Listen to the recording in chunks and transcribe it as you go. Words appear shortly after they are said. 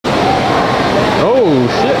Oh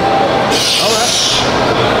shit. All right.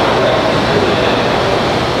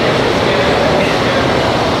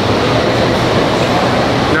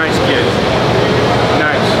 Nice kid.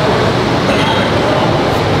 Nice.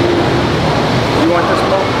 You want this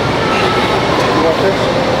ball? You want this?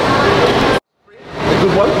 A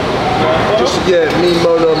good one? Just, yeah, me,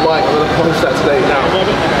 Mona, and Mike, we're going to post that today now.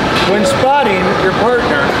 When spotting your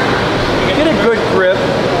partner, get a good grip.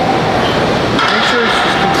 Make sure it's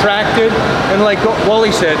contracted, and like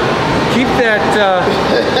Wally said, keep that,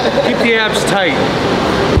 keep the abs tight.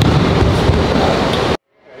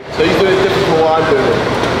 So he's doing it different from what I'm doing it.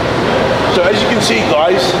 So as you can see,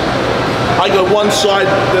 guys, I go one side,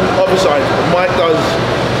 then the other side. Mike does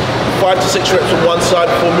 5 to 6 reps on one side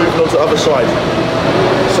before moving on to the other side.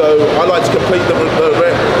 So I like to complete the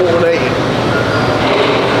rep alternating.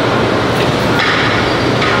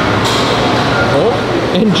 Oh,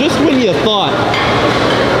 and just when you thought.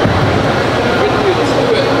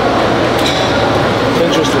 It's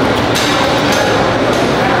interesting.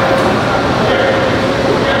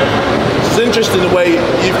 It's interesting the way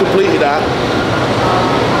you've completed that.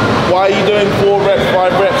 Why are you doing 4 reps,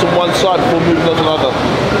 5 reps on one side before moving on to another?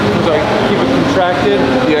 So I keep it contracted.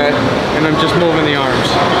 Yeah. And I'm just moving the arms.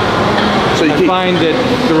 So you find that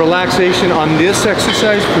the relaxation on this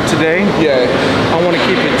exercise for today, yeah, I want to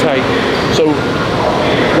keep it tight. So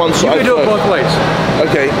one side. You can do it both ways.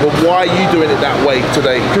 Okay, but why are you doing it that way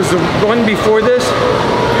today? Because the one before this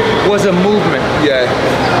was a movement. Yeah.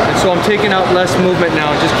 And so I'm taking out less movement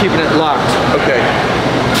now, just keeping it locked. Okay.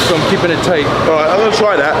 So I'm keeping it tight. All right, I'm gonna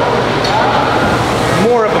try that.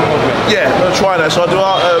 More of a movement. Yeah, I'm gonna try that. So I do,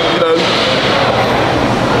 you know.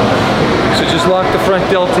 So just lock the front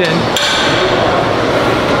delt in.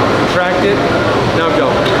 Contract it. Now go.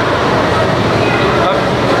 Up.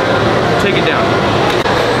 Take it down.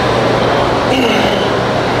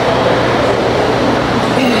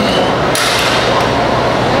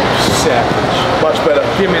 Savage. Much better.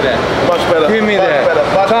 Give me that. Much better. Give me that. Better.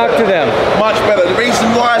 Talk to them. Much better. The reason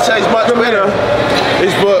why I say it's much better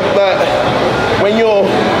is that when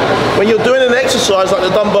you're doing an exercise like the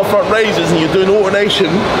dumbbell front raises and you're doing alternation,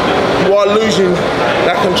 you are losing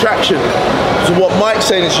that contraction. So what Mike's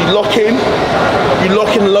saying is you lock in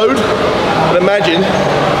load, and imagine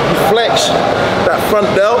you flex that front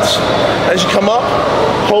delt as you come up,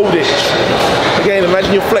 hold it. Again,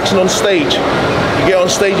 imagine you're flexing on stage. You get on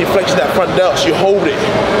stage, you're flexing that front delt, so you hold it.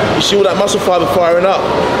 You see all that muscle fiber firing up.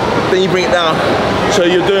 Then you bring it down. So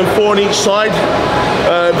you're doing 4 on each side.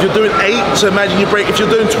 If you're doing 8, so imagine you break, if you're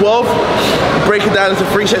doing 12, you break it down into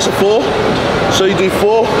 3 sets of 4. So you do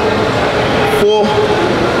 4, 4,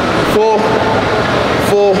 4,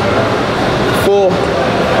 4, 4.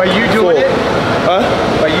 By you doing it? Huh?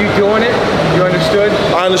 By you doing it? You understood?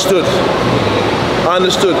 I understood. I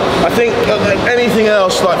understood. I think anything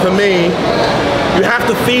else, like for me, you have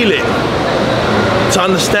to feel it to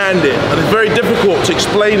understand it, and it's very difficult to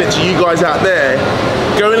explain it to you guys out there.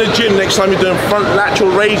 Go in the gym next time you're doing front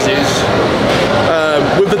lateral raises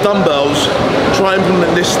with the dumbbells. Try and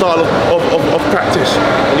implement this style of practice,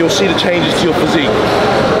 and you'll see the changes to your physique.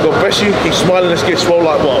 God bless you. Keep smiling. Let's get swole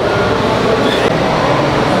like what?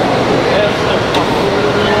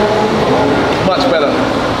 Much better.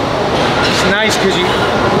 It's nice because you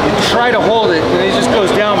try to hold it and it just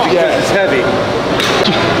goes down because it's heavy.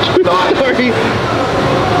 Sorry.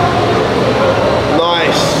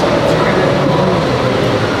 Nice.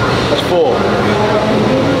 That's 4.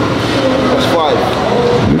 That's 5.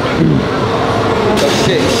 That's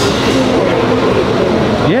 6.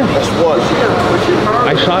 Yeah. That's 1. I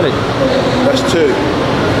shot it. That's 2.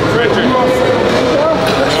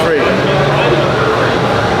 That's 3.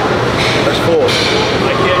 That's 4.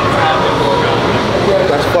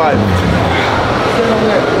 That's 5.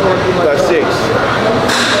 That's 6.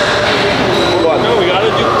 1. No, we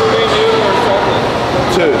gotta do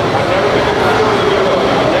 2.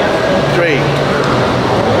 3.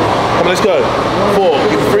 Come on, let's go. 4.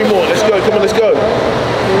 Give me 3 more. Let's go. Come on, let's go.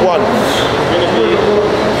 1.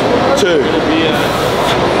 2.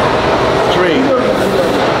 3.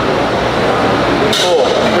 4.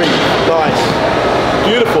 3. Nice.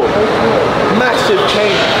 Beautiful. Massive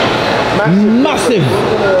change. Massive.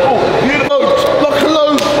 Oh, beautiful. Lock and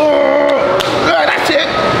load. Oh, that's it.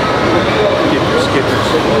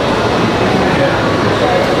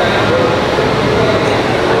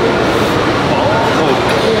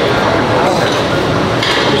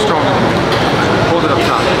 Be strong. Hold it up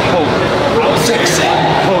top. Hold it. 6.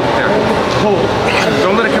 Hold it there. Hold.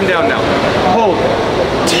 Don't let it come down now. Hold.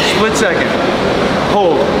 Split second.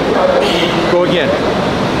 Hold. Go again.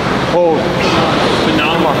 Hold.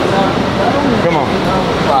 Come on. Come on.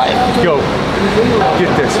 5. Go.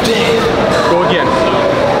 Get this. Go again.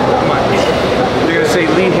 Come on. They're gonna say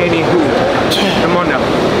Lee Haney who. Come on now.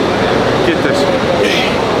 Get this.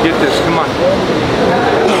 Get this. Come on.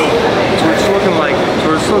 That's what it's looking like. That's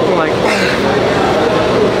what it's looking like.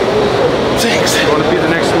 Thanks. You want to be the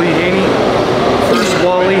next Lee Haney? First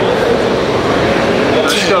Wally.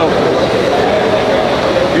 Let's go.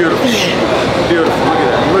 Beautiful. Beautiful.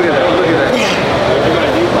 Look at that. Look at that. Look at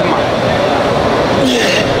that. Come on.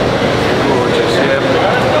 Gorgeous.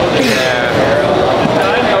 Yeah.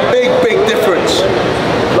 Big difference.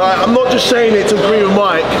 Like, I'm not just saying it to agree with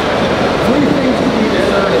Mike.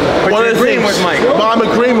 But you're agreeing with Mike. But I'm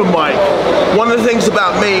agreeing with Mike. One of the things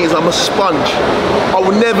about me is I'm a sponge. I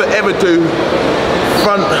will never ever do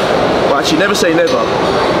front, well actually never say never,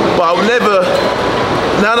 but I will never,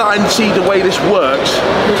 now that I see the way this works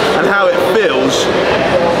and how it feels,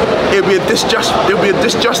 it'll be a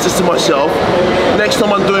disjustice to myself next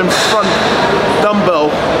time I'm doing front dumbbell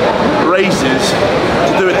raises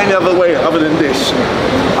to do it any other way other than this.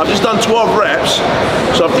 I've just done 12 reps,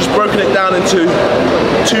 so I've just broken it down into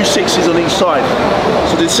 2 6s on each side.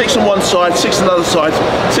 So I did 6 on one side, 6 on another side,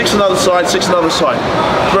 6 on another side, 6 on another side.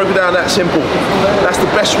 Broke it down that simple. That's the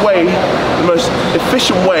best way, the most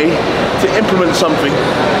efficient way to implement something.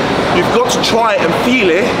 You've got to try it and feel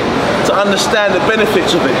it to understand the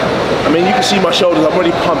benefits of it. I mean, you can see my shoulders, I'm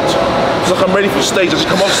already pumped. It's like I'm ready for stage, I just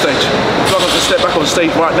come off stage. It's like I can step back on stage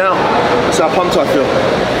right now. That's how pumped I feel.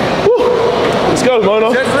 Woo. Let's go, Mona.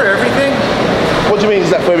 Is that for everything? What do you mean, is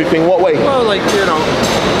that for everything? What way? Well, like, you know,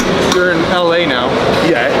 you're in LA now.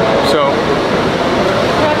 Yeah. So.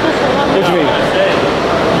 What do you mean?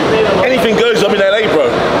 Anything goes, I'm in LA, bro.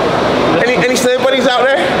 Any snow bunnies out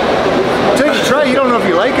there? Take a try, you don't know if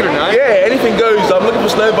you like it or not. Yeah, anything goes. I'm looking for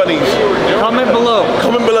snow bunnies. Comment below.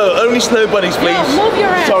 Comment below. Only snow bunnies, please. Yeah, move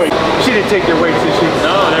your ass. Sorry. She didn't take your weights, did she?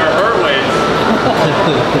 No, they were her weights.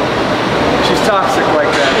 She's toxic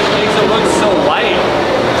like that. It makes it look so light.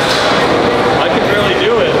 I could really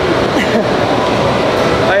do it.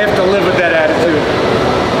 I have to live with that attitude.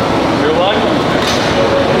 You're lucky.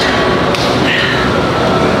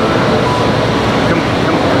 Come on.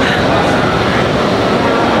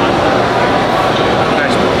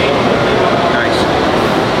 Nice. Nice.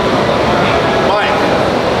 Mike.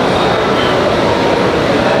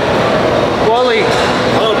 Wally.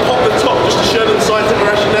 I'm gonna pop the top just to show them scientific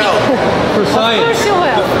rationale. For Of science. course you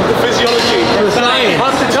will. The physiology. For science.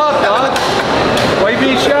 Pop the top, dog. Why are you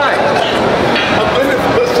being shy? I'm doing it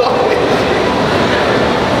for science.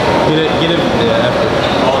 Get it, yeah, after.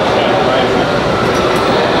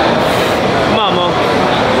 Come on, Mo.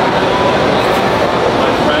 My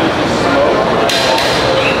friend just smoked.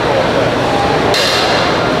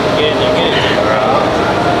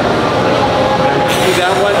 See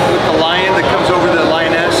that one with the lion that comes over the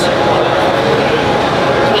lioness?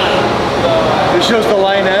 It shows the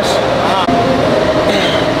lioness.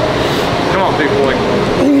 Come on, big boy.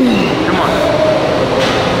 Come on.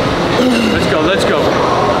 Let's go, let's go.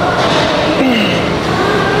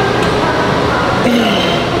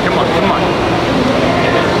 Come on, come on.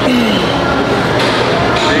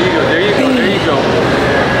 There you go, there you go, there you go.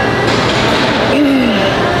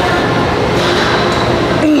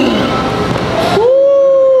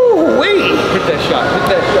 Woo! Wait! Hit that shot, hit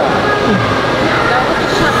that shot.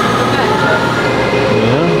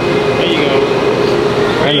 There you go.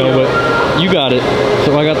 I know, but you got it. So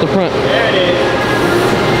I got the front. There it is.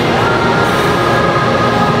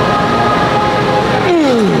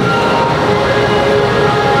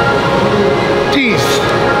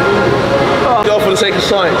 Go for the sake of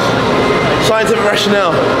science. Scientific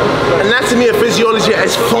rationale. Anatomy and physiology at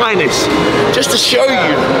its finest. Just to show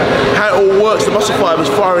you how it all works, the muscle fibers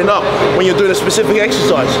firing up when you're doing a specific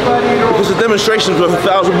exercise. Because the demonstration is worth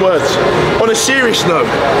 1,000 words. On a serious note,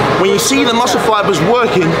 when you see the muscle fibers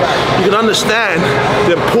working, you can understand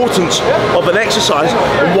the importance of an exercise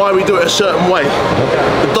and why we do it a certain way.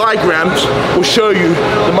 The diagrams will show you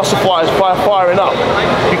the muscle fibers firing up.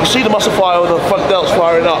 You can see the muscle fire on the front delts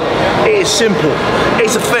firing up. It is simple.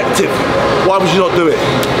 It's effective. Why would you not do it?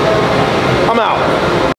 I'm out.